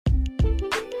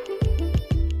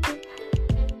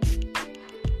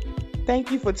Thank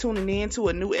you for tuning in to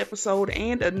a new episode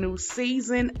and a new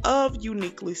season of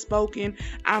Uniquely Spoken.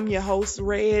 I'm your host,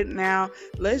 Red. Now,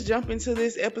 let's jump into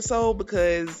this episode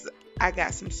because I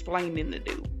got some splaining to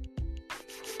do.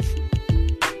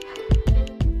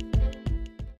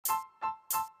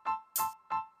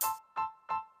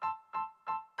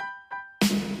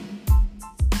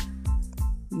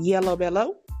 Yellow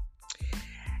Bello.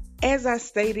 As I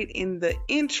stated in the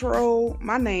intro,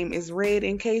 my name is Red.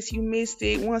 In case you missed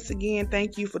it, once again,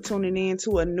 thank you for tuning in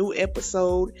to a new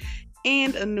episode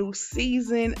and a new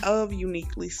season of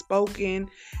Uniquely Spoken.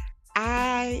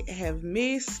 I have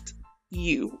missed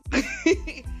you.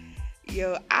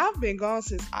 Yo, I've been gone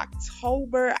since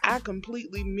October. I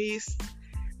completely missed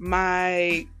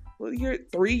my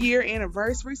 3-year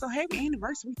anniversary. So happy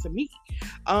anniversary to me.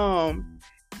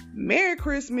 Merry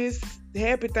Christmas,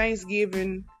 Happy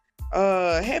Thanksgiving,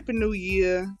 Happy New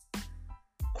Year,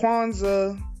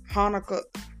 Kwanzaa, Hanukkah.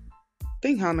 I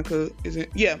think Hanukkah isn't.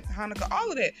 Yeah, Hanukkah. All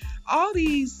of that. All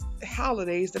these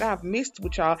holidays that I've missed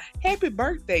with y'all. Happy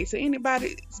birthday to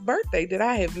anybody's birthday that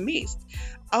I have missed.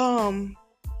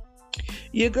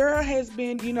 Your girl has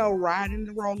been, riding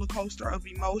the roller coaster of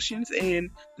emotions and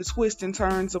the twists and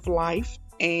turns of life.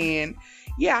 And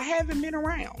yeah, I haven't been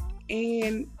around.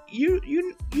 And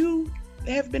you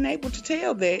have been able to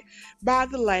tell that by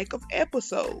the lack of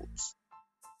episodes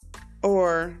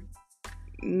or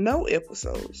no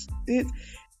episodes.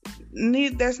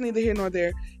 That's neither here nor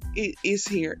there. It is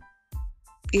here.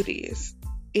 It is.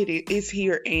 It's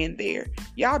here and there.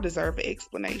 Y'all deserve an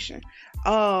explanation.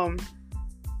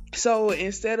 So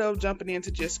instead of jumping into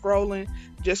just scrolling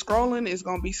is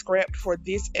going to be scrapped for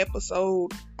this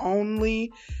episode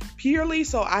only, purely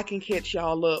so I can catch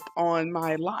y'all up on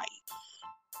my life.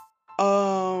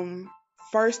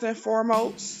 First and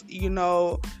foremost, dealing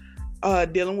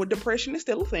with depression is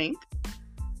still a thing.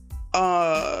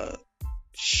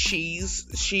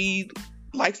 She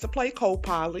likes to play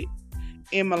co-pilot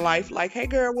in my life. Like, hey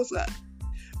girl, what's up?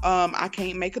 I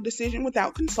can't make a decision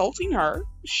without consulting her.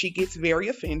 She gets very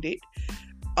offended.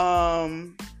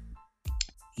 I'm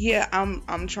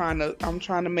trying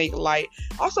to make light.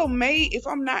 Also, May, if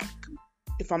I'm not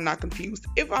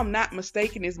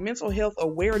mistaken, is Mental Health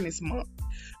Awareness Month.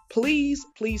 Please,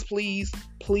 please, please,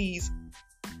 please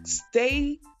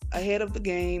stay ahead of the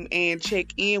game and check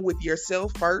in with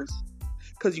yourself first,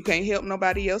 because you can't help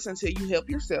nobody else until you help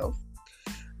yourself.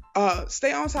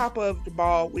 Stay on top of the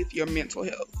ball with your mental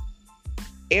health.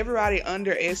 Everybody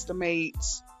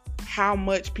underestimates how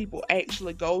much people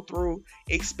actually go through,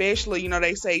 especially,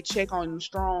 they say check on the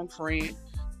strong friend.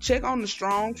 Check on the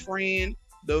strong friend,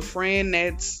 the friend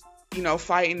that's,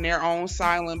 fighting their own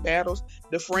silent battles,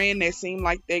 the friend that seem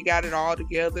like they got it all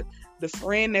together, the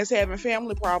friend that's having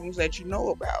family problems that you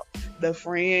know about, the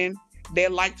friend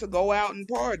that like to go out and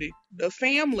party, the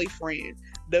family friend,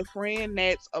 the friend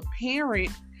that's a parent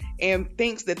and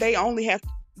thinks that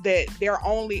their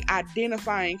only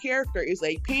identifying character is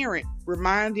a parent.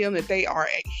 Remind them that they are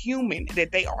a human,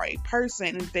 that they are a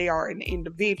person, and they are an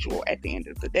individual at the end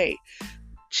of the day.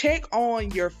 Check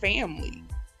on your family,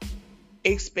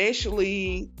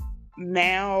 especially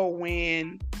now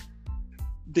when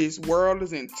this world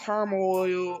is in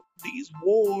turmoil, these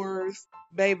wars,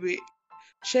 baby.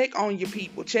 Check on your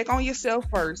people. Check on yourself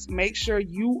first. Make sure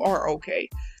you are okay.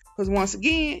 Because once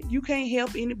again, you can't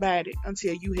help anybody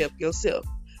until you help yourself.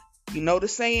 You know the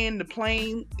saying, the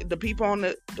plane.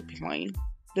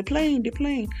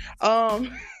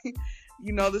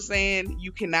 You know the saying,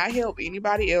 you cannot help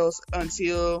anybody else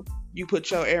until you put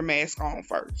your air mask on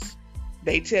first.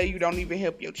 They tell you don't even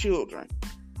help your children.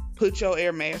 Put your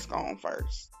air mask on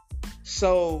first.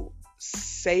 So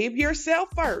save yourself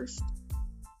first.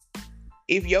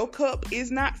 If your cup is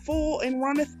not full and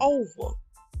runneth over,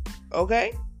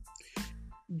 okay?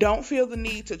 Don't feel the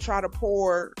need to try to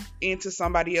pour into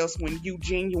somebody else when you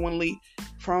genuinely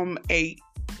trying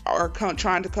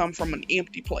to come from an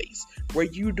empty place where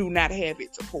you do not have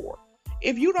it to pour.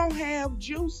 If you don't have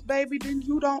juice, baby, then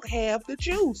you don't have the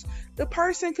juice. The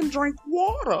person can drink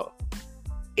water.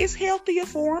 It's healthier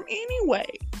for them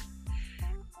anyway.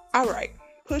 All right,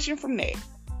 pushing from that.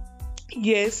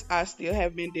 Yes, I still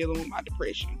have been dealing with my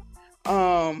depression.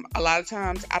 A lot of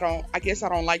times I don't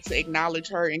like to acknowledge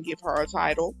her and give her a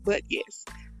title, but yes,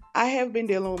 I have been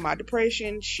dealing with my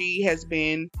depression. She has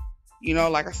been,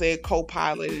 like I said,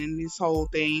 co-pilot in this whole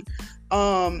thing.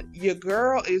 Your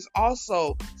girl is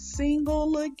also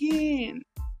single again,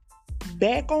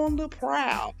 back on the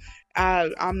prowl.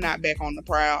 I'm not back on the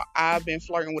prowl. I've been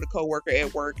flirting with a coworker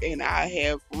at work, and I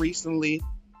have recently,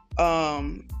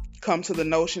 come to the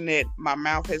notion that my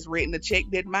mouth has written a check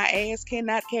that my ass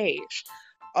cannot cash.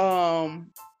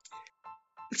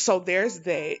 So there's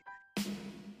that.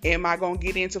 Am I gonna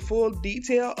get into full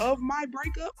detail of my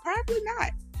breakup? Probably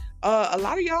not. A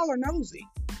lot of y'all are nosy.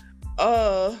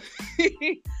 Uh,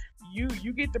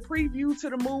 you get the preview to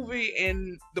the movie,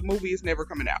 and the movie is never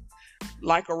coming out.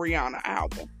 Like a Rihanna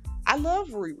album. I love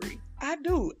Riri. I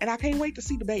do, and I can't wait to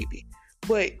see the baby.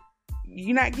 But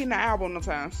you're not getting the album no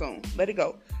time soon. Let it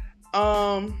go.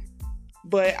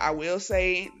 But I will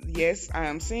say, yes, I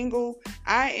am single.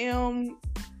 I am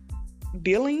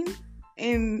dealing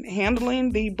and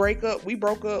handling the breakup. We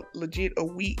broke up legit the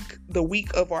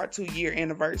week of our 2-year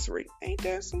anniversary. Ain't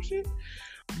that some shit?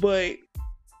 But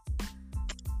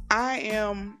I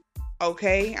am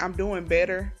okay. I'm doing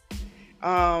better.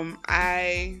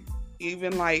 I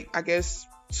even, like, I guess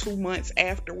 2 months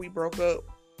after we broke up,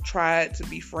 tried to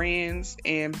be friends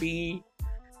and be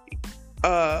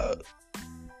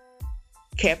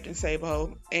Captain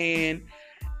Sabo, and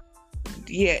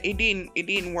yeah, it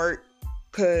didn't work,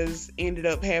 because ended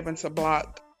up having to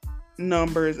block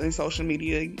numbers and social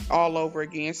media all over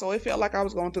again. So it felt like I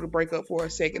was going through the breakup for a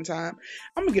second time.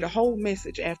 I'm gonna get a whole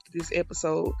message after this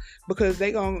episode, because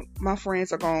my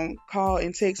friends are gonna call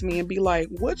and text me and be like,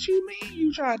 "What you mean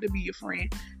you tried to be a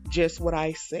friend?" Just what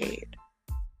I said.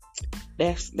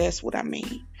 That's what I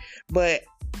mean. But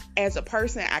as a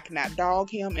person, I cannot dog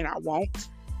him, and I won't.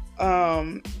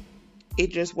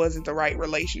 It just wasn't the right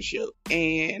relationship,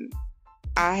 and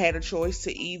I had a choice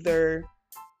to either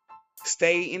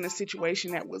stay in a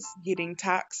situation that was getting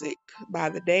toxic by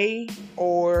the day,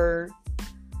 or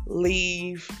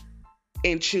leave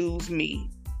and choose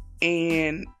me.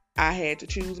 And I had to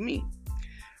choose me.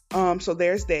 So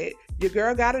there's that. Your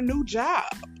girl got a new job.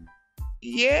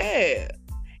 Yeah.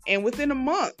 And within a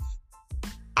month,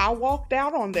 I walked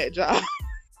out on that job.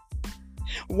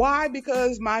 Why?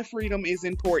 Because my freedom is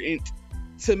important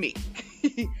to me.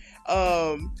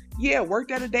 Yeah,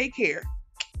 worked at a daycare.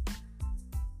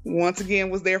 Once again,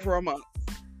 was there for a month.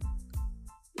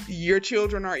 Your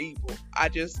children are evil. I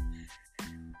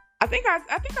think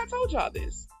I told y'all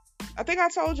this. I think I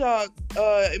told y'all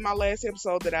in my last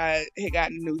episode that I had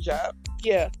gotten a new job.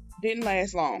 Yeah, didn't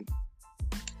last long.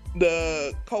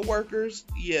 The co-workers,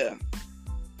 yeah,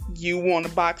 you want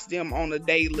to box them on a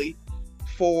daily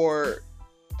for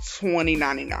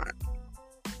 $20.99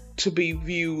 to be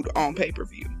viewed on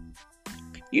pay-per-view.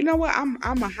 You know what? I'm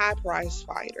a high price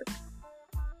fighter.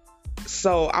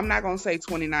 So I'm not gonna say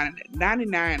 $29.99,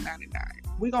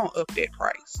 $99.99. We're gonna up that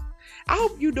price. I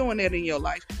hope you're doing that in your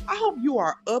life. I hope you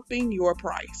are upping your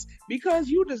price, because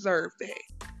you deserve that.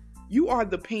 You are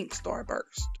the pink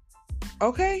starburst.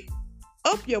 Okay?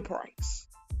 Up your price.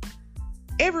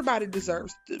 Everybody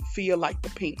deserves to feel like the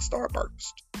pink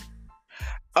starburst.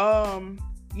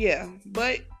 Yeah,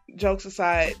 but jokes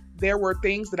aside, there were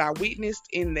things that I witnessed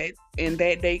in that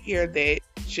daycare that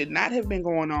should not have been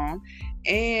going on,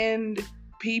 and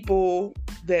people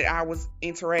that I was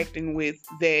interacting with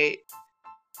that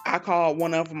I called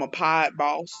one of them a pod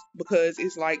boss, because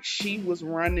it's like she was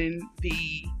running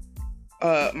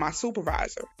my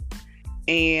supervisor.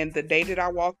 And the day that I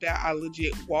walked out, I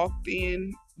legit walked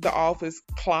in the office,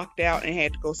 clocked out, and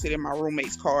had to go sit in my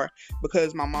roommate's car,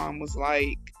 because my mom was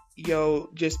like, "Yo,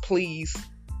 just please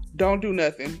don't do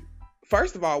nothing."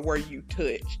 First of all, were you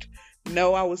touched?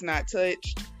 No, I was not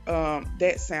touched.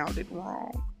 That sounded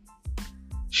wrong.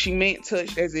 She meant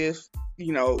touched as if,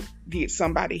 did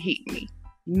somebody hit me?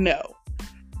 No.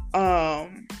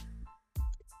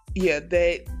 Yeah,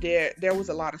 there was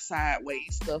a lot of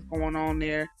sideways stuff going on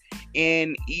there.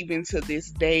 And even to this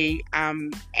day,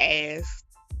 I'm asked,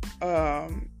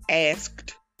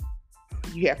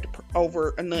 you have to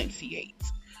over enunciate.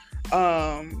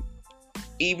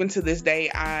 Even to this day,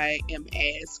 I am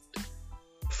asked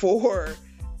for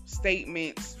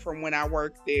statements from when I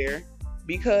worked there,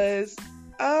 because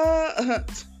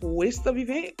twist of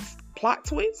events, plot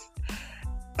twist,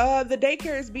 the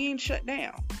daycare is being shut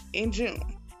down in June.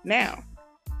 Now,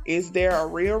 is there a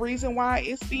real reason why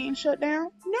it's being shut down?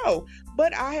 No,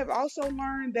 but I have also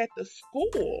learned that the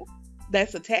school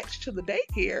that's attached to the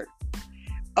daycare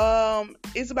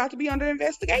is about to be under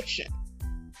investigation.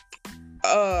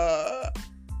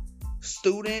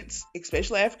 Students,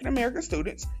 especially African American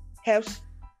students, have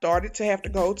started to have to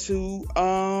go to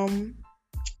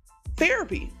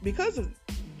therapy because of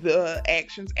the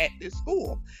actions at this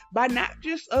school, by not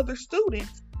just other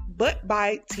students, but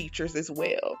by teachers as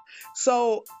well.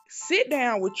 So sit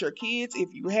down with your kids if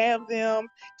you have them,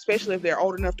 especially if they're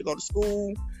old enough to go to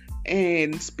school,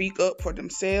 and speak up for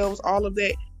themselves, all of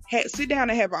that. Sit down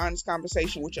and have an honest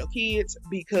conversation with your kids,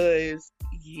 because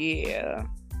yeah,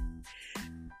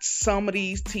 some of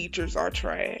these teachers are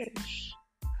trash.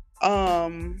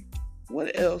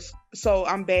 what else? So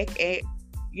I'm back at,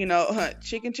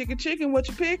 chicken, chicken, chicken, what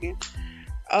you picking?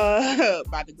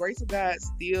 By the grace of God,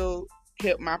 still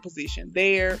kept my position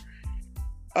there.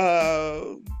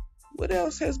 What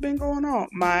else has been going on?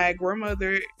 My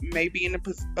grandmother may be in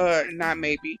not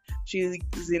maybe, she's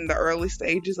in the early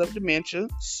stages of dementia.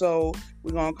 So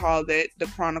we're going to call that the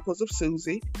Chronicles of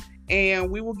Susie. And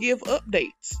we will give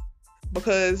updates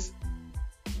because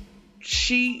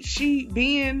she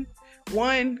being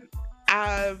one,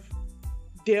 I've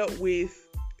dealt with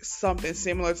something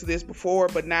similar to this before,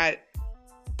 but not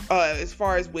as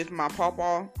far as with my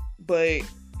papa, but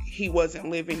he wasn't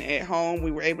living at home.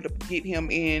 We were able to get him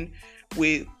in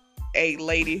with a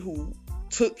lady who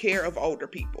took care of older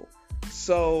people.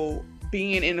 So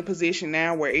being in a position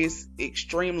now where it's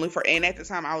extremely and at the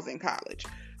time I was in college.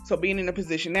 So being in a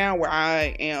position now where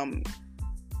I am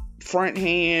front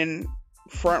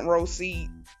row seat,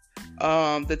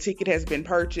 the ticket has been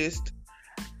purchased.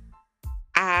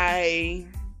 I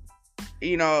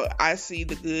see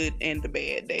the good and the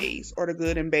bad days, or the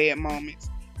good and bad moments.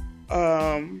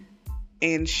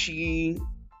 And she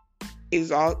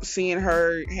is seeing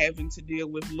her having to deal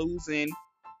with losing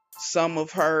some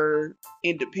of her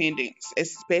independence,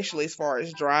 especially as far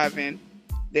as driving.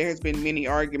 There has been many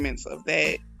arguments of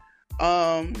that.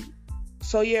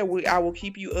 So yeah, I will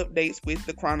keep you updates with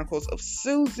the Chronicles of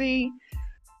Susie.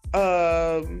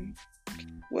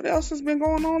 What else has been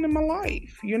going on in my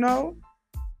life?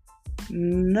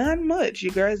 Not much.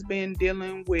 You guys been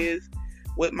dealing with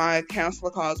what my counselor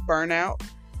calls burnout.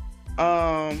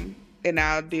 And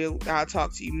I'll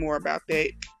talk to you more about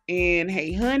that in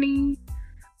Hey Honey.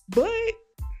 But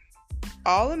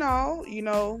all in all,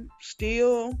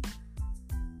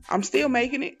 I'm still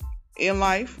making it in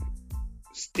life.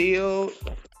 Still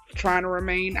trying to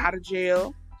remain out of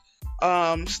jail.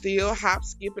 Still hop,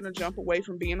 skip, and a jump away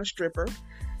from being a stripper.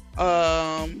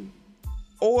 Or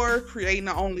creating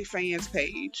an OnlyFans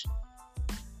page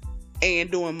and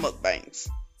doing mukbangs.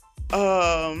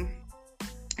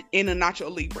 In a Nacho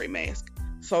Libre mask.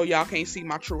 So y'all can't see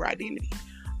my true identity.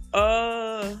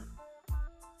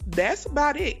 That's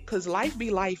about it. Cause life be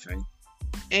lifing.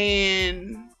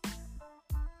 And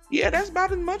yeah, that's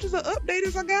about as much as an update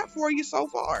as I got for you so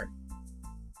far.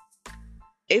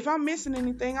 If I'm missing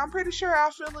anything, I'm pretty sure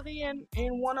I'll fill it in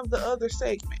one of the other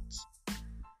segments.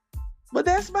 But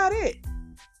that's about it.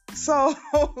 So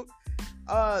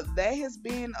that has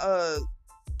been a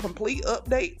complete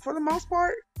update for the most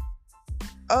part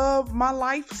of my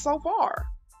life so far.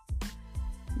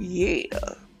 Yeah.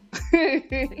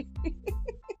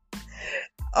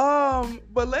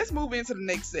 But let's move into the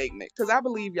next segment because I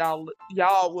believe y'all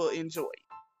will enjoy it.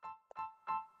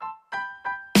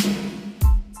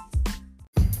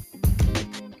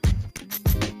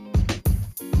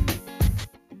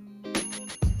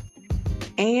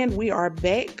 And we are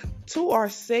back to our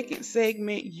second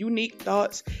segment, Unique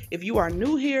Thoughts. If you are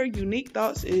new here, Unique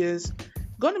Thoughts is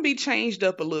going to be changed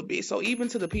up a little bit. So even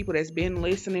to the people that's been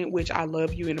listening, which I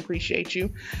love you and appreciate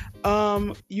you,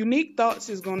 Unique Thoughts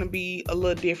is going to be a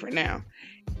little different now.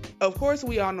 Of course,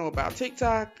 we all know about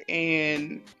TikTok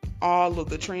and all of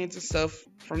the trends and stuff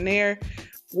from there.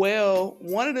 Well,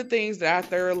 one of the things that I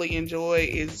thoroughly enjoy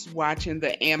is watching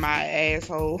the Am I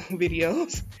Asshole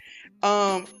videos.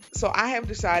 So I have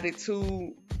decided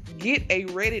to get a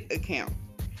Reddit account.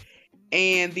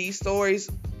 And these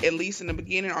stories, at least in the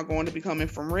beginning, are going to be coming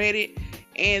from Reddit.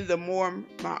 And the more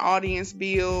my audience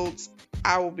builds,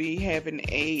 I will be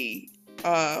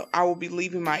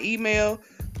leaving my email,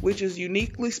 which is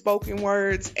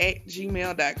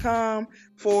uniquelyspokenwords@gmail.com,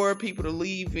 for people to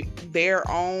leave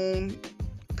their own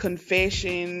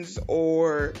confessions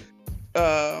or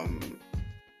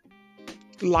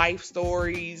life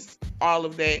stories, all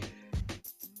of that,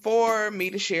 for me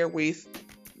to share with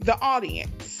the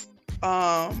audience.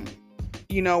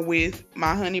 With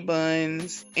my honey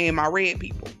buns and my red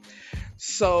people.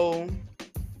 So,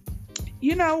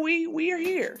 we are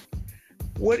here.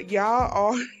 What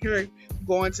y'all are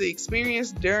going to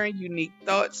experience during Unique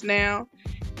Thoughts now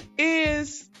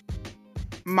is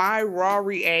my raw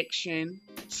reaction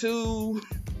to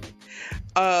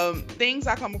things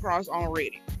I come across on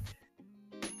Reddit.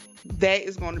 That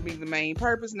is going to be the main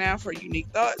purpose now for Unique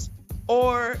Thoughts.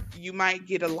 Or you might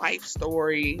get a life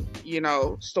story,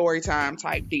 story time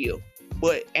type deal.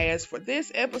 But as for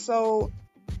this episode,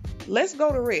 let's go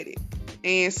to Reddit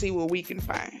and see what we can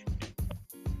find.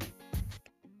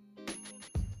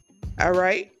 All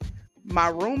right. My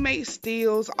roommate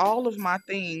steals all of my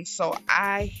things, so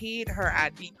I hid her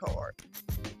ID card.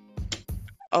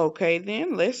 Okay,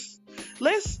 then let's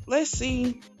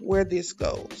see where this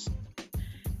goes.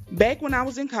 Back when I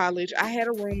was in college, I had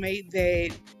a roommate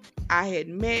that I had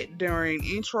met during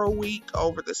intro week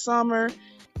over the summer.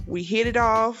 We hit it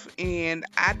off, and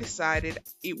I decided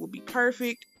it would be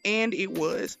perfect, and it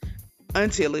was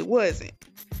until it wasn't.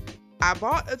 I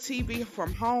bought a TV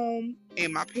from home,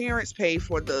 and my parents paid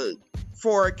for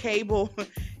a cable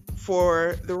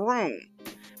for the room.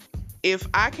 If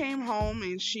I came home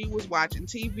and she was watching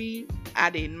TV, I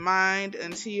didn't mind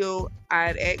until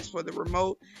I'd ask for the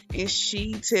remote and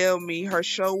she tell me her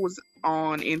show was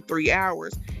on in 3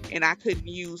 hours and I couldn't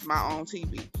use my own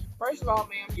TV. First of all,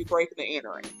 ma'am, you're breaking the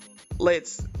internet.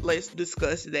 Let's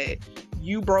discuss that.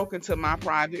 You broke into my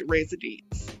private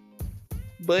residence.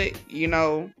 But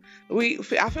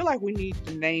I feel like we need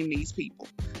to name these people.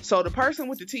 So the person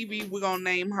with the TV, we're gonna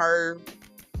name her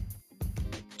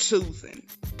Susan.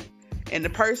 And the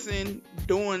person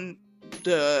doing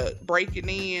the breaking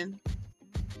in,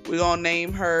 we're gonna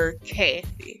name her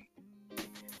Kathy.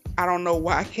 I don't know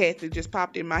why Kathy just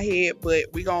popped in my head, but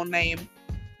we're gonna name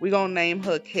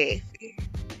her Kathy.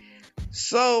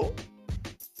 So,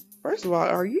 first of all,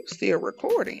 are you still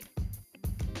recording?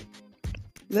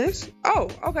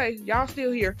 Okay, y'all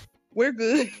still here. We're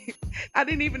good. I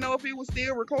didn't even know if it was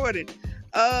still recording.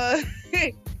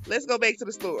 Let's go back to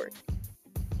the story.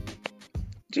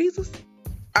 Jesus.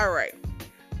 All right.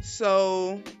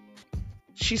 So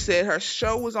she said her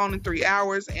show was on in 3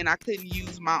 hours and I couldn't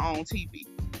use my own TV.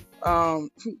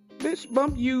 Bitch,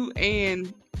 bump you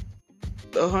and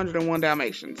 101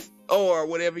 Dalmatians or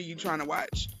whatever you trying to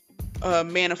watch.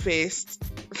 Manifest.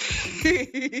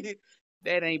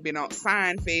 That ain't been on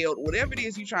Seinfeld. Whatever it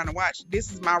is you trying to watch. This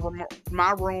is my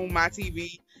room, my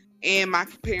TV, and my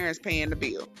parents paying the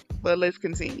bill. But let's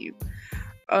continue.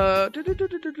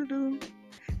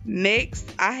 Next,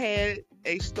 I had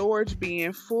a storage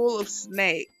bin full of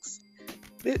snacks.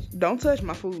 Bitch, don't touch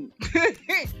my food.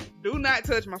 Do not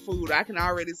touch my food. I can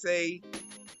already say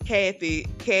Kathy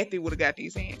would have got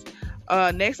these hands.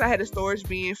 Next, I had a storage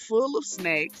bin full of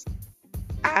snacks.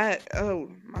 My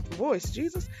voice,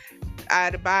 Jesus. I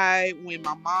had to buy when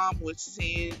my mom would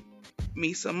send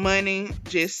me some money,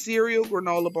 just cereal,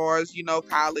 granola bars,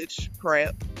 college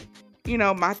crap.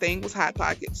 My thing was Hot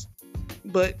Pockets.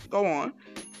 But go on.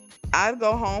 I'd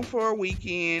go home for a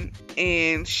weekend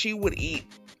and she would eat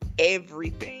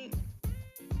everything.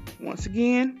 Once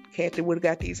again, Kathy would have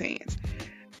got these hands.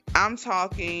 I'm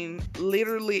talking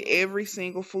literally every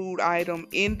single food item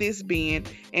in this bin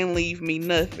and leave me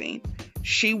nothing.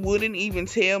 She wouldn't even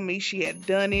tell me she had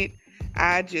done it.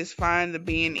 I just find the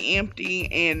bin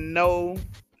empty and no,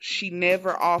 she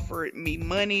never offered me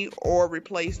money or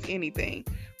replaced anything.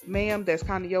 Ma'am, that's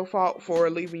kind of your fault for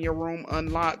leaving your room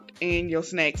unlocked and your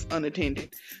snacks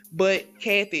unattended. But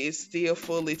Kathy is still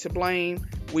fully to blame.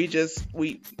 We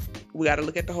got to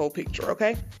look at the whole picture,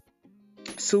 okay?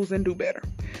 Susan, do better.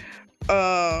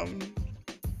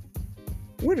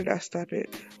 Where did I stop at?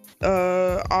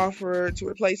 Offer to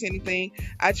replace anything.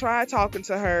 I tried talking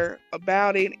to her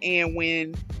about it, and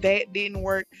when that didn't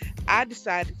work, I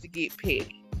decided to get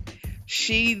petty.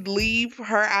 She'd leave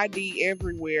her ID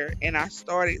everywhere, and I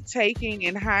started taking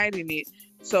and hiding it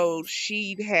so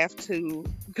she'd have to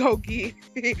go get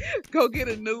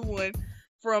a new one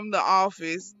from the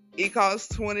office. It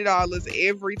cost $20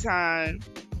 every time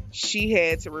she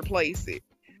had to replace it.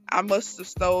 I must have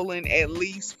stolen at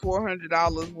least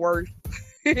 $400 worth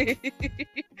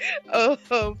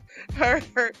of her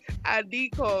ID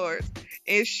cards,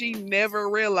 and she never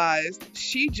realized.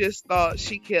 She just thought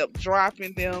she kept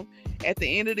dropping them. At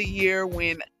the end of the year,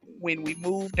 when we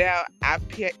moved out, I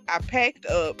packed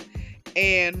up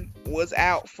and was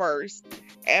out first.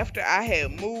 After I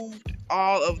had moved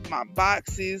all of my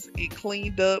boxes and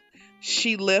cleaned up,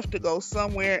 she left to go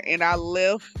somewhere, and I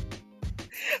left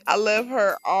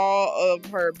her all of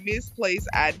her misplaced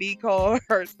ID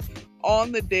cards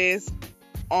on the desk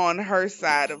on her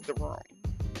side of the room.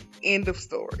 End of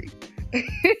story.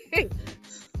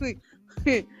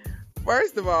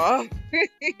 First of all,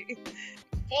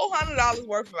 $400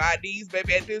 worth of IDs,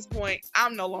 baby. At this point,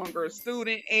 I'm no longer a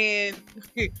student, and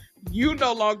you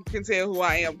no longer can tell who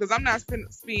I am because I'm not spending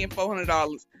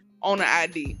 $400 on an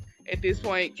ID. At this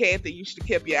point, Kathy, you should have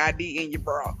kept your ID in your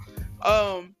bra.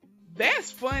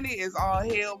 That's funny as all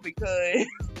hell because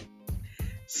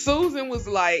Susan was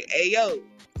like, "Hey yo,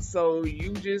 so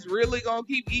you just really gonna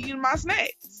keep eating my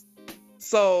snacks?"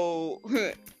 So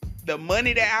the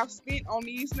money that I've spent on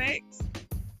these snacks,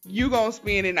 you gonna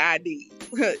spend in ID.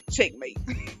 Checkmate.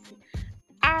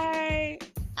 I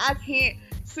can't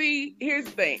see. Here's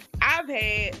the thing. I've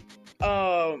had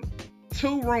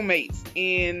 2 roommates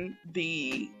in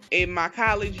my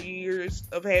college years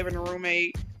of having a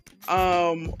roommate.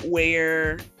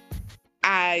 Where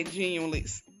I genuinely,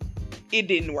 it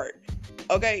didn't work.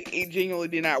 Okay, it genuinely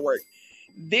did not work.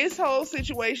 This whole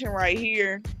situation right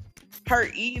here, her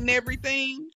eating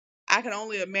everything, I can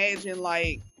only imagine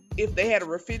like if they had a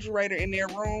refrigerator in their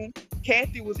room.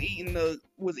 Kathy was eating the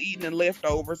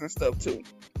leftovers and stuff too.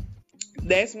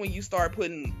 That's when you start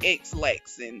putting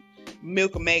X-Lax and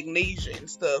milk of magnesia and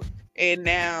stuff. And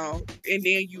then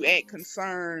you act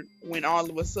concerned when all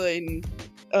of a sudden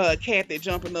Kathy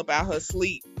jumping up out her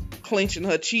sleep, clenching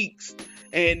her cheeks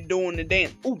and doing the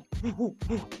dance. Ooh, ooh,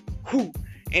 ooh, ooh.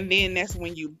 And then that's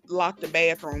when you lock the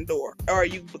bathroom door. Or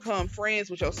you become friends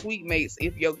with your suite mates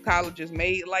if your college is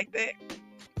made like that.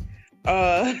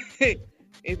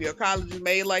 If your college is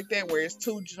made like that, where it's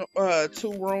two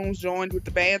rooms joined with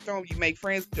the bathroom, you make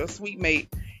friends with your suite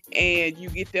mate and you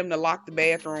get them to lock the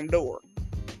bathroom door.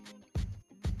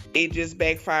 It just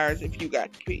backfires if you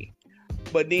got to pee.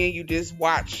 But then you just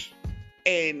watch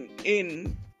and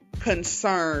in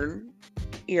concern,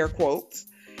 air quotes,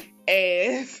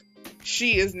 as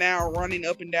she is now running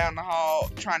up and down the hall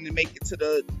trying to make it to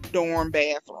the dorm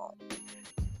bathroom.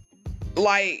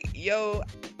 Like, yo,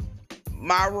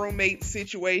 my roommate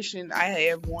situation, I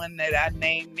have one that I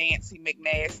named Nancy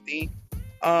McNasty.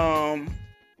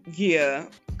 Yeah,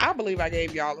 I believe I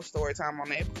gave y'all a story time on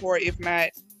that before. If not,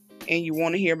 and you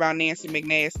want to hear about Nancy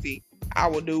McNasty, I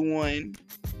will do one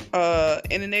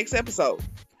in the next episode.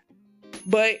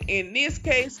 But in this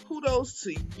case, kudos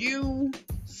to you,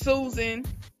 Susan,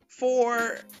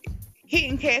 for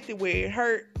hitting Kathy where it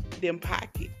hurt, them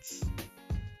pockets.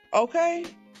 Okay?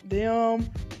 Them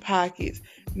pockets.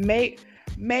 Make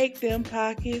them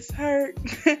pockets hurt.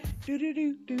 do do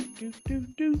do do do do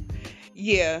do.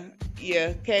 Yeah.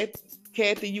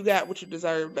 Kathy, you got what you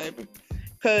deserve, baby.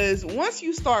 Cause once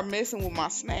you start messing with my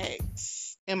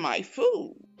snacks and my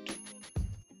food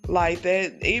like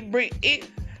that,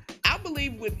 I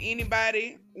believe with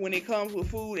anybody when it comes with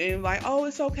food and like, oh,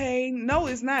 it's okay. No,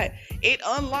 it's not. It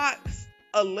unlocks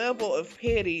a level of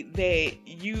petty that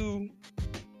you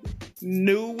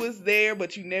knew was there,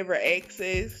 but you never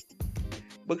accessed.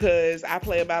 Because I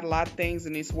play about a lot of things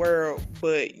in this world,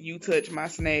 but you touch my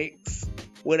snacks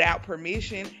without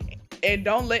permission. And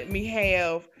don't let me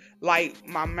have like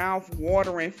my mouth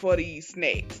watering for these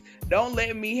snacks. Don't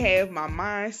let me have my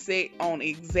mind set on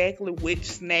exactly which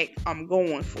snack I'm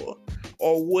going for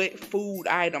or what food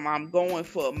item I'm going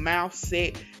for. Mouth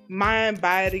set, mind,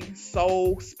 body,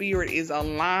 soul, spirit is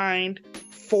aligned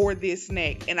for this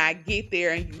snack. And I get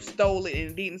there and you stole it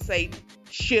and didn't say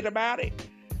shit about it.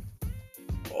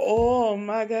 Oh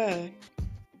my God.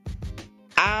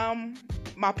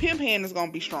 My pimp hand is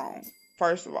gonna be strong,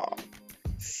 first of all.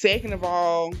 Second of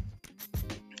all,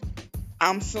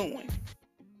 I'm suing.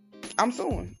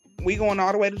 We going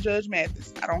all the way to Judge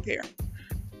Mathis. I don't care.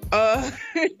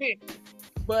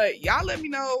 But y'all let me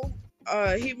know.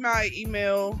 Hit my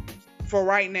email for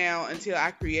right now until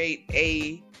I create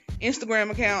a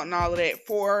Instagram account and all of that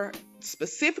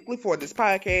specifically for this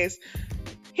podcast.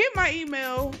 Hit my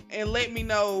email and let me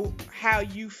know how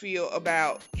you feel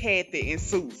about Kathy and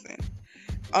Susan.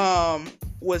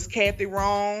 Was Kathy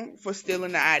wrong for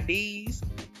stealing the IDs?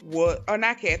 Was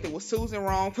Susan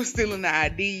wrong for stealing the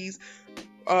IDs?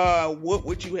 What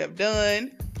would you have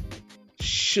done?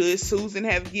 Should Susan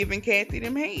have given Kathy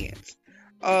them hands?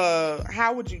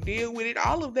 How would you deal with it?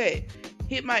 All of that.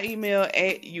 Hit my email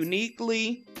at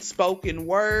uniquely spoken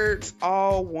words,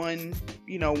 all one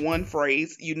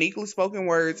phrase, uniquely spoken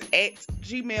words at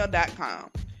gmail.com.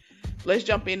 Let's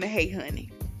jump into Hey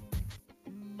Honey.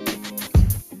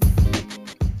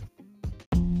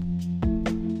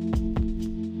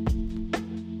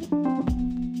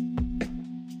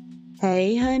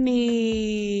 Hey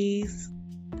honeys.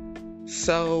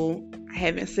 So I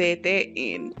haven't said that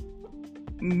in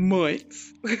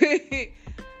months.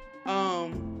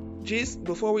 Just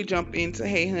before we jump into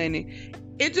Hey Honey,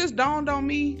 it just dawned on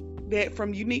me that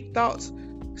from Unique Thoughts,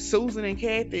 Susan and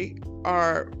Kathy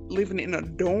are living in a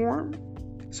dorm.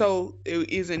 So it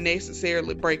isn't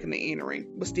necessarily breaking the entering,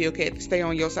 but still, Kathy, stay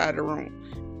on your side of the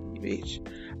room, you bitch.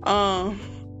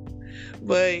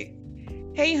 But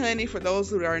Hey Honey, for those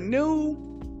who are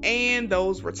new and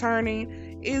those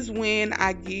returning, is when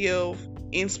I give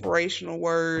inspirational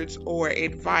words or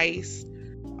advice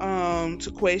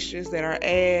to questions that are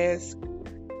asked,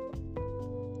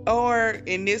 or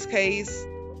in this case,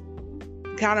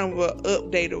 kind of an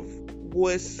update of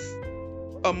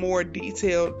a more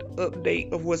detailed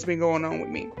update of what's been going on with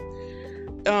me.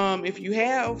 If you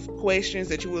have questions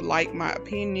that you would like my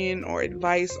opinion or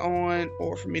advice on,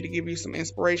 or for me to give you some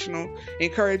inspirational,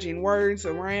 encouraging words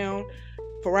around,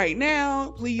 For right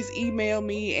now, please email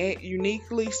me at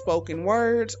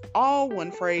uniquelyspokenwords, all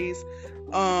one phrase,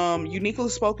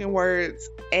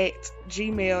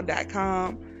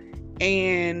 uniquelyspokenwords@gmail.com,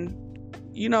 and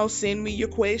send me your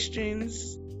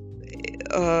questions,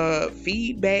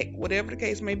 feedback, whatever the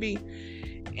case may be,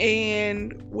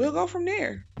 and we'll go from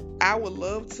there. I would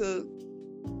love to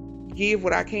give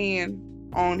what I can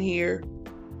on here,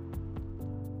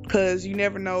 because you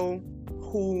never know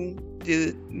who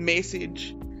the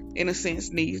message, in a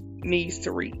sense, needs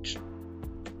to reach.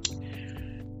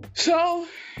 So,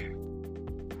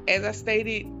 as I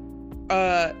stated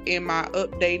in my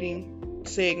updating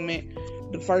segment,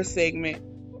 the first segment,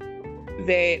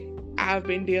 that I've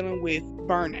been dealing with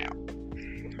burnout.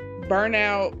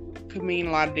 Burnout could mean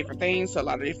a lot of different things to a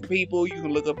lot of different people. You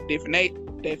can look up a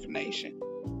different definition.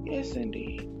 Yes,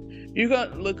 indeed. You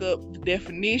can look up the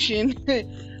definition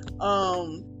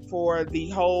for the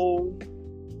whole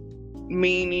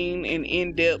meaning and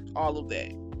in-depth, all of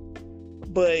that.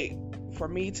 But for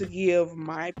me to give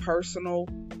my personal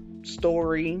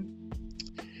story,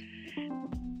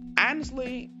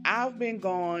 honestly, I've been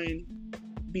gone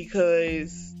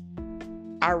because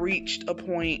I reached a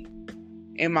point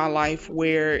in my life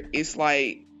where it's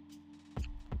like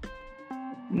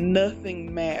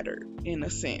nothing mattered, in a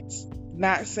sense.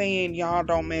 Not saying y'all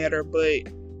don't matter,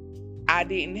 but I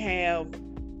didn't have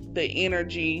the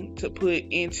energy to put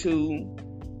into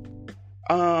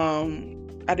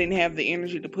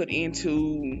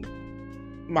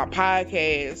my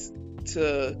podcast,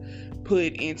 to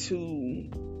put into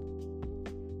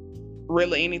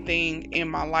really anything in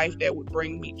my life that would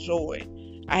bring me joy.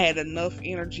 I had enough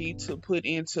energy to put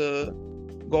into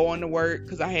going to work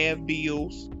because I have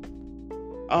bills,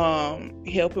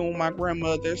 helping with my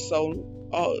grandmother, so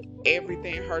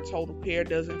everything, her total care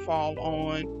doesn't fall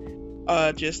on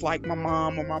just like my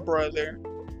mom or my brother.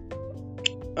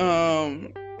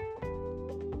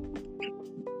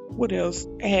 What else?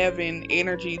 Having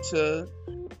energy to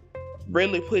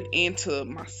really put into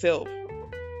myself.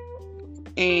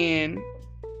 And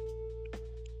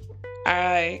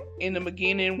in the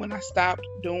beginning, when I stopped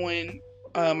doing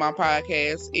my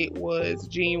podcast, it was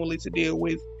genuinely to deal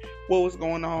with what was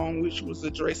going on, which was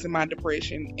addressing my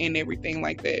depression and everything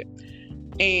like that.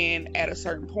 And at a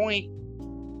certain point,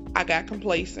 I got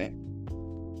complacent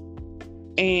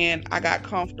and I got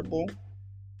comfortable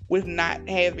with not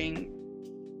having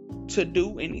to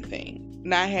do anything,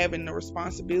 not having the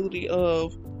responsibility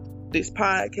of this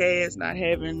podcast, not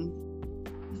having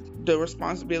the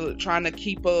responsibility, trying to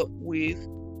keep up with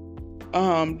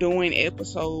doing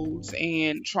episodes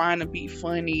and trying to be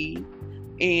funny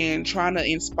and trying to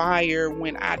inspire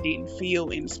when I didn't feel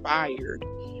inspired,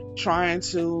 trying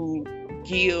to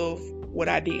give what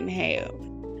I didn't have.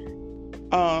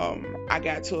 I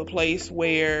got to a place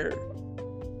where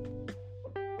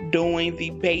doing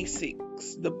the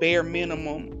basics, the bare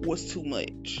minimum, was too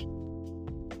much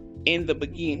in the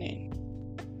beginning.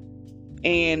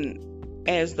 And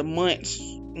as the months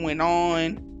went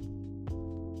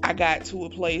on, I got to a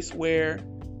place where,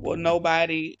 well,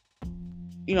 nobody's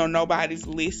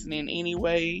listening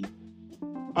anyway.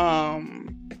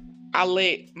 I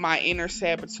let my inner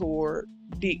saboteur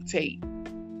dictate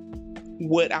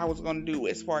what I was going to do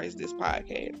as far as this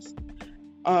podcast.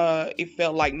 It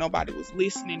felt like nobody was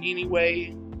listening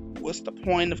anyway. What's the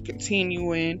point of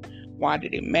continuing? Why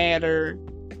did it matter?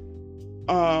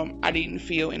 I didn't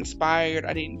feel inspired.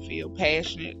 I didn't feel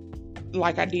passionate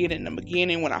like I did in the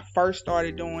beginning when I first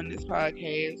started doing this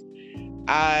podcast.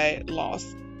 I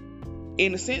lost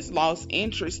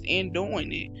interest in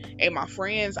doing it. And my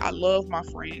friends, I love my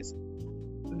friends.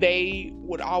 They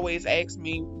would always ask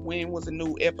me, when was a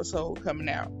new episode coming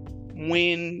out?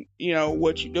 When,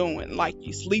 what you doing? Like,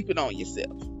 you sleeping on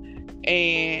yourself.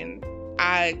 And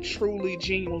I truly,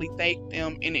 genuinely thank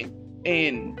them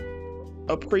and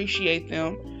appreciate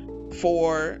them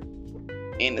for,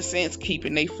 in a sense,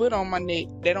 keeping their foot on my neck.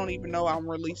 They don't even know I'm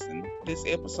releasing this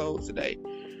episode today.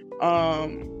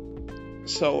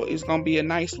 So it's going to be a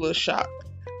nice little shock.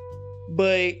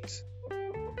 But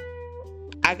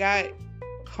I got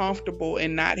comfortable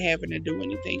in not having to do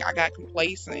anything. I got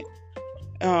complacent.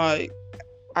 I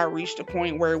reached a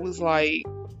point where it was like,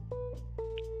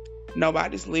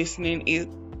 nobody's listening.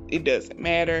 It doesn't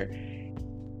matter.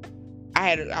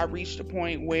 I reached a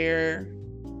point where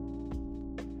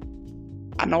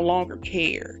I no longer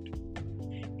cared.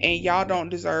 And y'all don't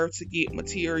deserve to get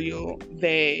material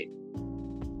that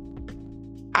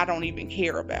I don't even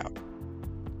care about.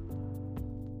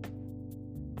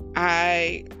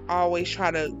 I always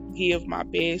try to give my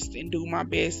best and do my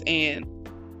best, and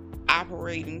I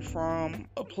operating from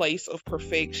a place of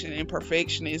perfection, and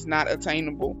perfection is not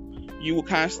attainable. You will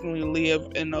constantly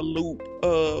live in a loop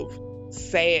of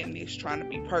sadness trying to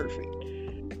be perfect.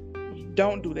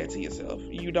 Don't do that to yourself.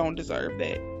 You don't deserve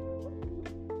that.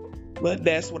 But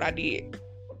that's what I did.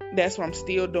 That's what I'm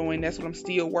still doing. That's what I'm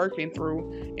still working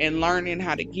through and learning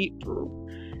how to get through.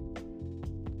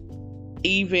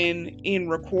 Even in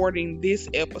recording this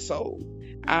episode,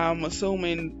 I'm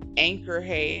assuming Anchor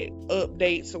had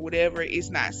updates or whatever.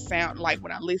 It's not sound like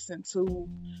when I listen to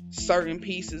certain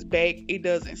pieces back, it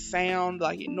doesn't sound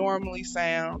like it normally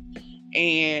sounds.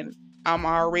 And I'm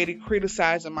already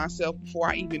criticizing myself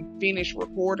before I even finish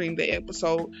recording the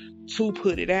episode to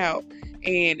put it out.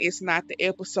 And it's not the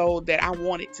episode that I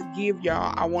wanted to give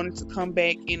y'all. I wanted to come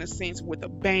back in a sense with a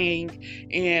bang,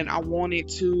 and I wanted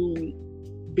to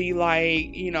be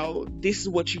like, this is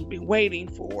what you've been waiting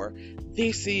for.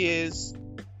 This is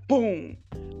boom,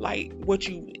 like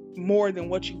more than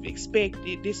what you've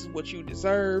expected. This is what you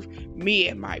deserve. Me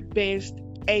at my best,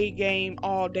 A game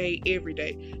all day, every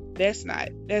day. That's not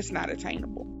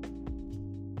attainable.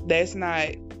 It's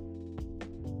not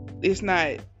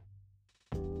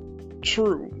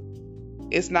true.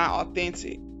 It's not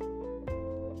authentic.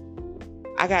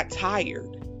 I got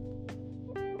tired.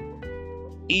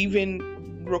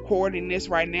 Even recording this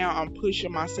right now, I'm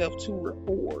pushing myself to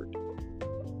record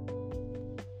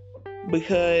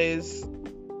because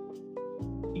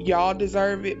y'all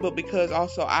deserve it, but because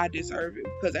also I deserve it.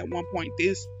 Because at one point,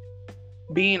 this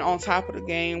being on top of the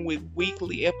game with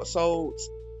weekly episodes,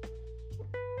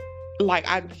 like,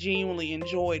 I genuinely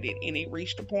enjoyed it, and it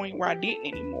reached a point where I didn't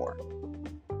anymore.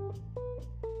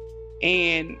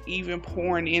 And even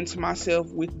pouring into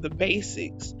myself with the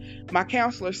basics. My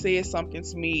counselor said something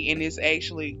to me, and it's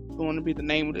actually going to be the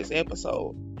name of this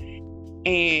episode.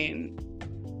 And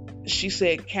she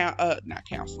said, not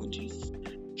counseling, Jesus.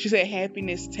 She said,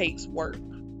 happiness takes work.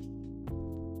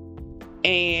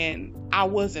 And I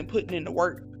wasn't putting in the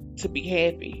work to be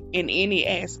happy in any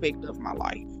aspect of my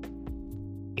life,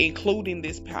 including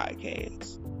this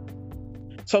podcast.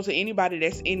 So to anybody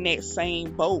that's in that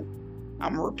same boat,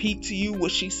 I'm going to repeat to you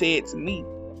what she said to me.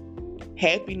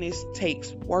 Happiness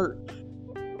takes work.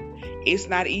 It's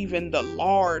not even the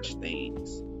large things.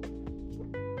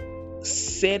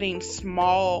 Setting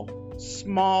small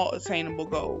attainable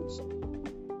goals.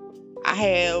 I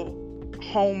have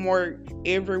homework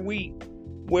every week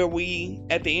where we,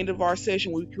 at the end of our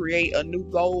session, we create a new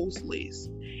goals list.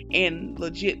 And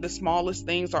legit, the smallest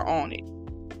things are on it.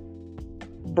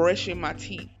 Brushing my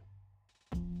teeth.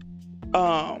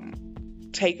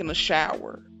 Taking a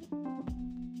shower.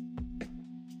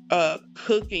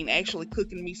 Actually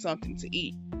cooking me something to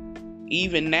eat.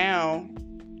 Even now,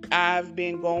 I've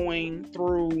been going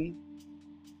through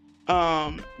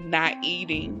not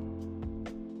eating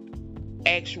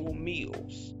actual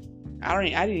meals. I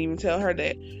didn't even tell her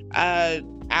that.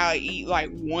 I'll eat like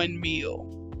one meal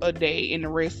a day, and the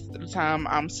rest of the time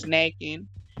I'm snacking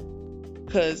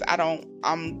because I don't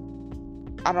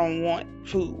want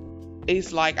food.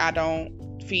 It's like I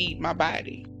don't feed my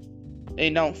body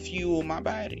and don't fuel my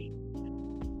body.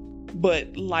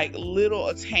 But like little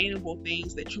attainable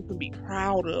things that you can be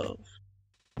proud of.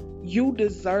 You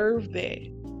deserve that.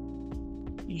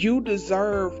 You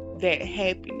deserve that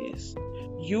happiness.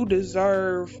 You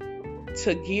deserve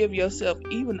to give yourself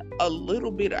even a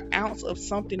little bit of ounce of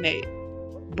something that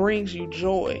brings you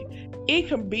joy. It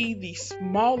can be the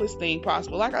smallest thing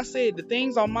possible. Like I said, the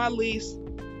things on my list,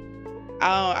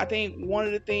 I think one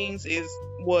of the things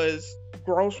was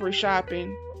grocery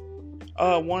shopping.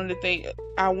 One of the things,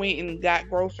 I went and got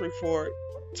grocery for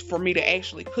me to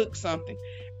actually cook something.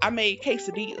 I made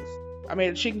quesadillas. I made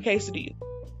a chicken quesadilla.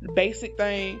 The basic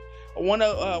thing. One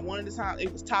of the times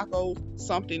it was tacos,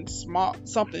 something small,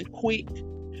 something quick.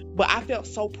 But I felt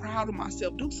so proud of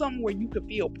myself. Do something where you could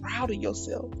feel proud of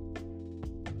yourself.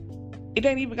 It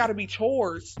ain't even got to be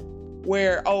chores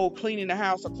where, cleaning the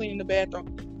house or cleaning the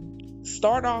bathroom.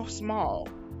 Start off small.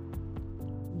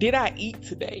 Did I eat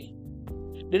today?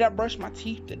 Did I brush my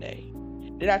teeth today?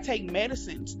 Did I take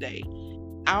medicine today?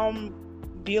 I'm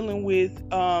dealing with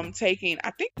taking,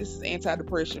 I think this is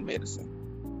antidepressant medicine.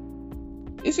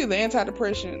 It's either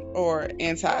antidepressant or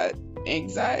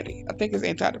anti-anxiety. I think it's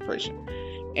antidepressant.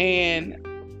 And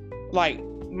like,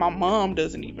 my mom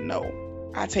doesn't even know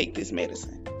I take this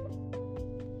medicine.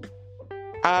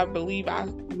 I believe I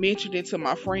mentioned it to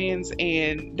my friends,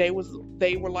 and they were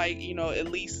like, at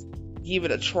least give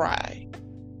it a try.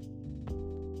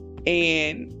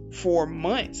 And for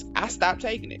months, I stopped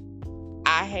taking it.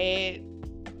 I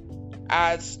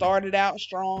started out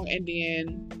strong, and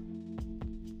then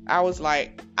I was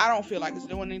like, I don't feel like it's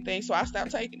doing anything, so I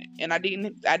stopped taking it. And I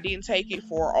didn't take it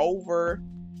for over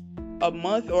a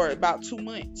month or about 2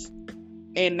 months.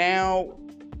 And now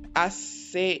I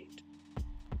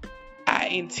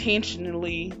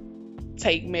intentionally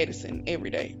take medicine every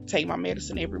day. Take my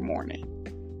medicine every morning.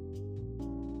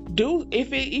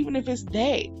 Even if it's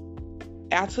that,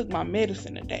 I took my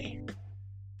medicine today.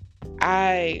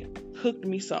 I cooked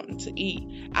me something to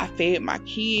eat. I fed my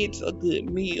kids a good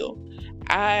meal.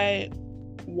 I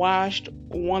washed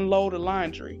 1 load of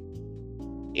laundry.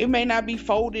 It may not be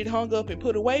folded, hung up, and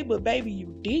put away, but baby,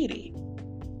 you did it.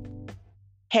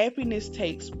 Happiness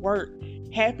takes work.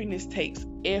 Happiness takes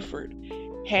effort.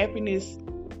 Happiness,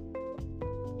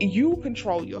 you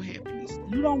control your happiness.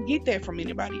 You don't get that from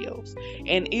anybody else.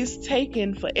 And it's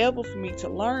taken forever for me to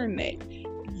learn that.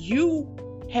 You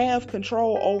have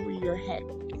control over your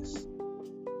happiness.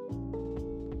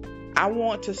 I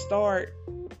want to start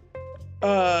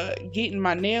getting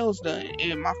my nails done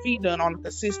and my feet done on a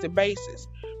consistent basis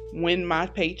when my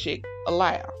paycheck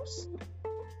allows.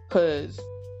 Because,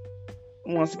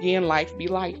 once again, life be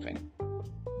lifing.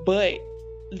 But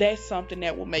that's something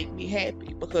that will make me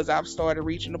happy because I've started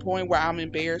reaching the point where I'm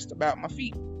embarrassed about my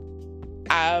feet.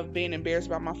 I've been embarrassed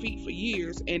about my feet for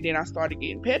years, and then I started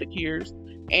getting pedicures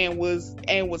and was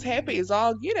happy as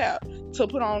all get out to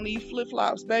put on these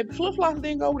flip-flops. Baby, flip-flops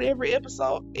didn't go with every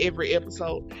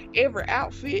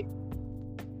outfit.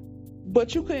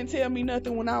 But you couldn't tell me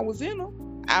nothing when I was in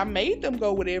them. I made them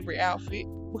go with every outfit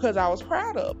because I was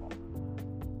proud of them.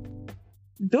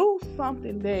 Do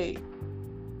something that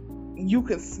you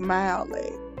can smile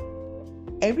at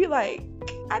and be like,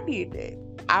 I did that.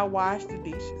 I washed the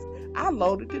dishes. I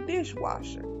loaded the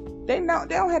dishwasher. They don't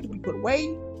have to be put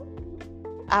away.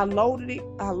 I loaded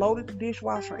the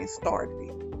dishwasher and started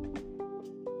it.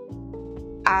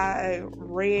 I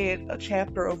read a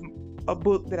chapter of a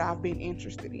book that I've been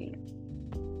interested in.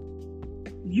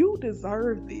 You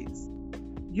deserve this.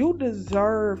 You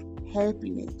deserve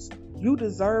happiness. You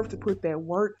deserve to put that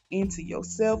work into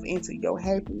yourself, into your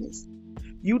happiness.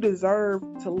 You deserve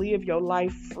to live your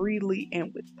life freely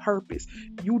and with purpose.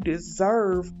 You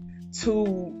deserve to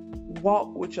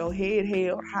walk with your head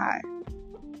held high.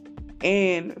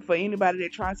 And for anybody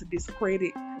that tries to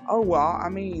discredit,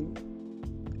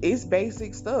 it's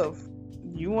basic stuff.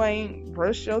 You ain't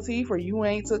brushed your teeth or you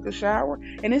ain't took a shower.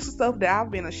 And it's stuff that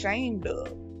I've been ashamed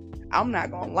of. I'm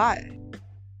not gonna lie.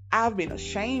 I've been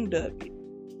ashamed of it.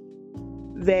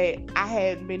 That I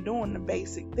hadn't been doing the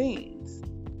basic things.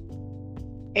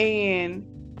 And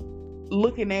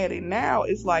looking at it now,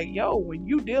 it's like, when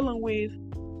you dealing with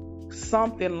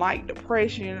something like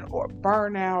depression or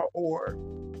burnout, or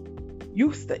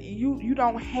you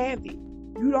don't have it.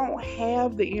 You don't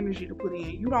have the energy to put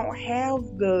in. You don't have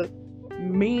the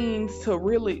means to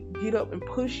really get up and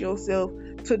push yourself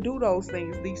to do those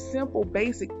things. These simple,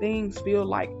 basic things feel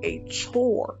like a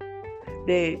chore.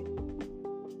 That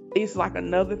it's like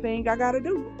another thing I gotta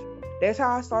do. That's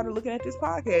how I started looking at this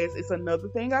podcast. It's another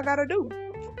thing I gotta do.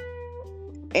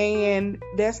 And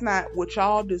that's not what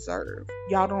y'all deserve.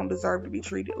 Y'all don't deserve to be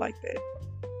treated like that.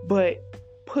 But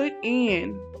put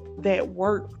in that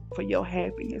work for your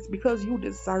happiness because you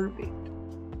deserve it.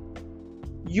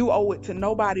 You owe it to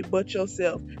nobody but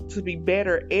yourself to be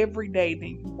better every day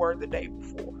than you were the day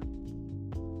before.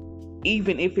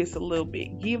 Even if it's a little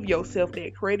bit. Give yourself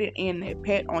that credit and that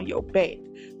pat on your back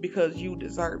because you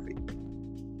deserve it.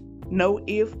 No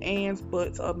ifs, ands,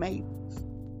 buts, or maybes.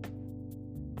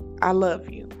 I love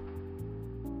you.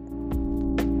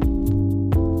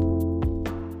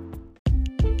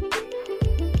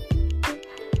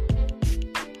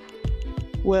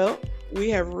 Well, we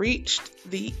have reached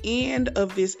the end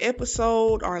of this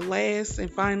episode, our last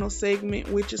and final segment,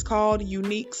 which is called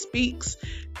Unique Speaks.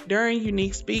 During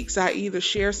Unique Speaks, I either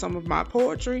share some of my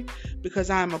poetry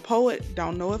because I'm a poet,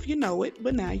 don't know if you know it,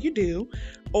 but now you do,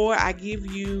 or I give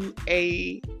you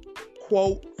a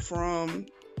quote from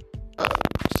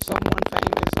someone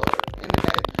famous, or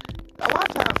a lot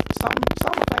of times some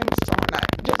are famous, some are not.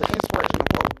 Just an inspirational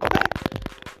quote, okay?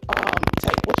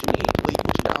 Take what you need, leave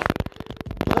what you don't.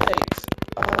 But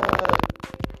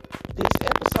this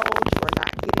episode, you are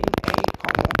not getting a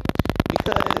poem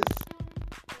because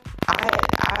I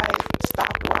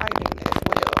stopped writing as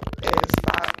well as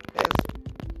I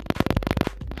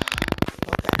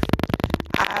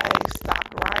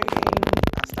stopped writing.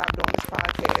 I stopped doing this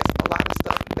podcast. A lot of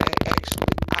stuff that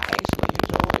I actually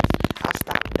enjoyed, I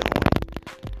stopped doing.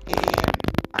 And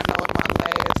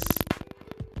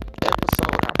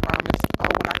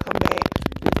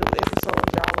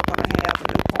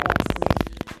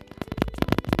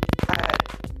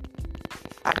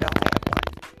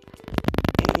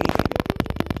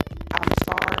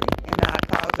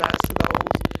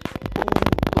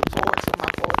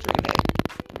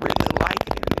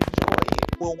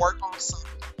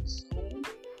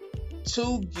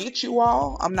to get you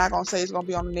all. I'm not going to say it's going to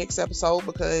be on the next episode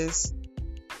because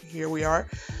here we are.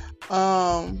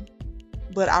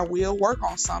 But I will work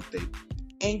on something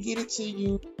and get it to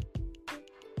you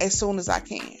as soon as I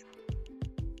can.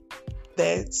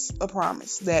 That's a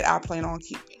promise that I plan on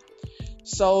keeping.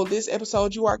 So this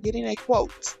episode, you are getting a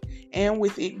quote. And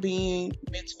with it being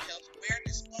Mental Health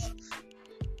Awareness Month,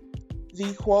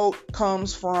 the quote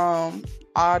comes from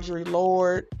Audre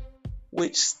Lorde,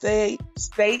 which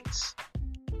states,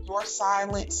 your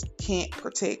silence can't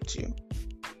protect you.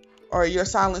 Or your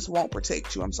silence won't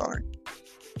protect you, I'm sorry.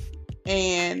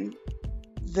 And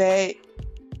that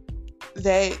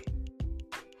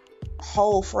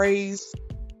whole phrase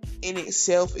in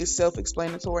itself is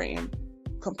self-explanatory and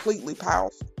completely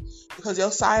powerful, because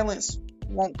your silence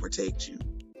won't protect you.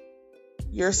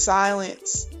 Your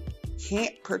silence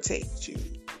can't protect you.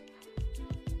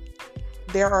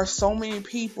 There are so many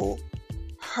people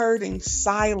hurting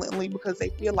silently because they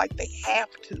feel like they have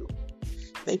to.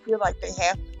 They feel like they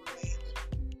have to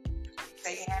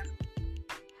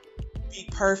be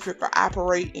perfect or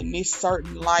operate in this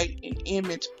certain light and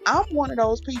image. I'm one of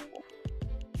those people.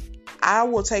 I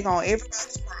will take on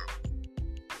everybody's problem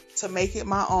to make it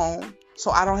my own,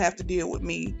 so I don't have to deal with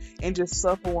me and just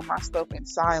suffer with my stuff in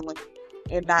silence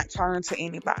and not turn to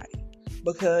anybody,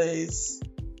 because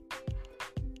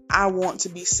I want to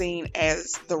be seen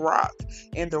as the Rock,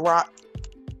 and the Rock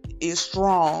is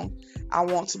strong. I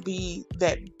want to be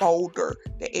that boulder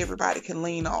that everybody can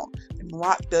lean on. And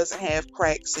Rock doesn't have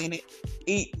cracks in it.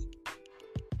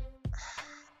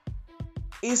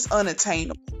 It's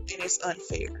unattainable and it's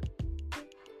unfair.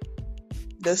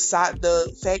 The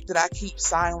fact that I keep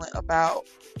silent about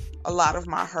a lot of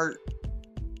my hurt,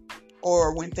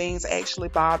 or when things actually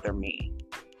bother me,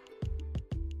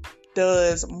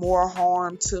 does more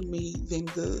harm to me than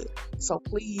good. So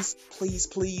please, please,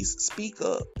 please speak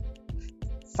up.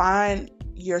 Find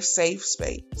your safe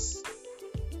space,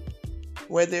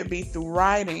 whether it be through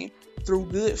writing,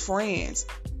 through good friends.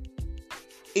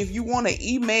 If you want to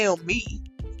email me,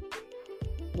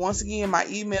 once again, my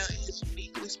email is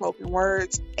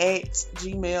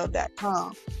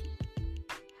uniquelyspokenwords@gmail.com.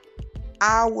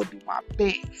 I will do my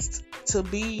best to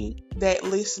be that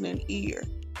listening ear.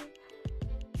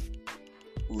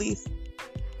 Listen,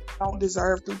 don't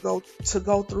deserve to go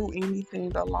through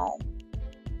anything alone.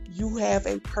 You have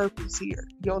a purpose here.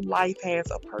 Your life has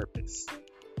a purpose.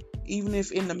 Even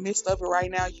if in the midst of it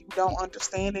right now you don't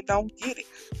understand it, don't get it,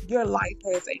 your life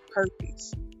has a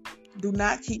purpose. Do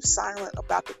not keep silent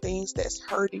about the things that's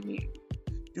hurting you.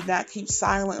 Do not keep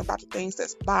silent about the things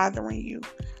that's bothering you.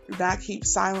 Do not keep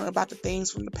silent about the things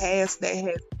from the past that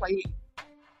have played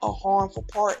a harmful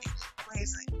part in the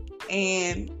present,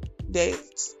 and that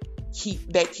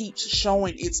keeps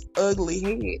showing its ugly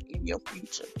head in your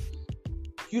future.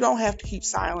 You don't have to keep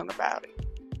silent about it.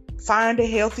 Find a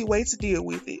healthy way to deal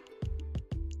with it.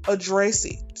 Address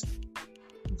it.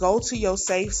 Go to your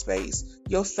safe space,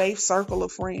 your safe circle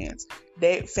of friends,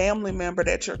 that family member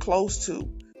that you're close to.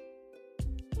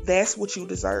 That's what you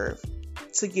deserve,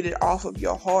 to get it off of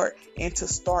your heart and to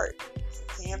start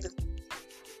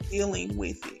dealing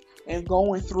with it and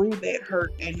going through that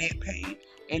hurt and that pain,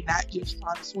 and not just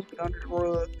trying to sweep it under the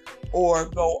rug or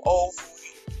go over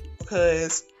it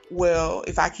because, well,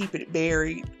 if I keep it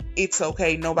buried, it's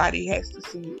okay. Nobody has to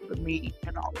see it but me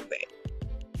and all of that.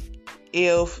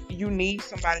 If you need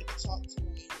somebody to talk to,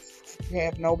 you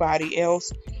have nobody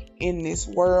else in this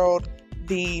world,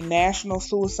 the National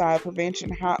Suicide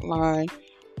Prevention Hotline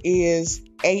is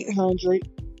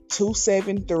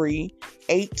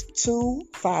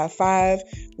 800-273-8255.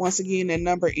 Once again, the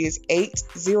number is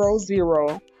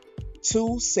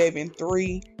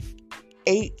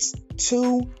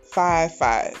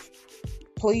 800-273-8255.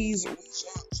 Please reach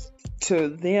out to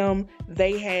them.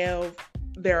 They have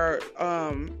their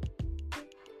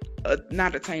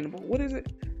not attainable. What is it?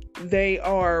 They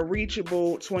are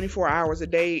reachable 24 hours a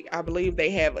day. I believe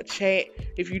they have a chat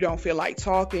if you don't feel like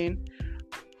talking.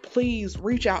 Please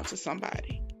reach out to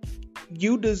somebody.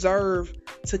 You deserve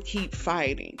to keep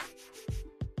fighting.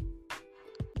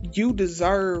 You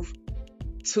deserve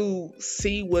to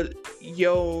see what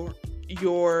your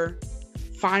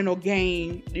final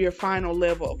game, your final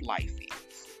level of life is.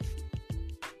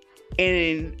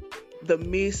 And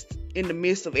in the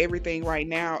midst of everything right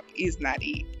now is not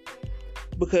it.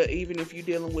 Because even if you're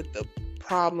dealing with the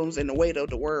problems and the weight of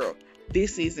the world,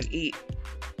 this isn't it.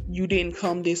 You didn't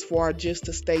come this far just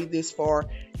to stay this far.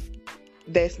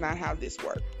 That's not how this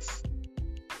works.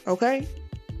 Okay?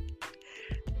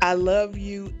 I love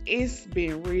you. It's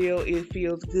been real. It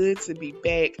feels good to be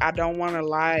back. I don't want to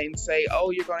lie and say, oh,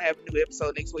 you're going to have a new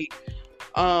episode next week.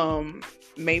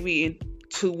 Maybe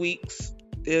 2 weeks.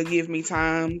 They'll give me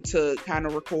time to kind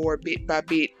of record bit by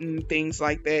bit and things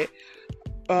like that.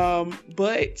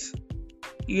 But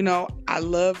I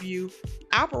love you.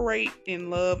 Operate in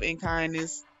love and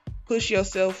kindness. Push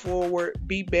yourself forward.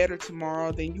 Be better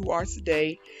tomorrow than you are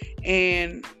today.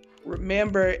 And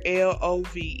remember,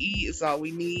 LOVE is all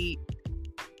we need.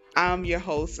 I'm your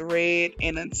host, Red.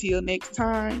 And until next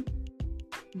time,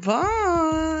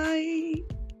 bye.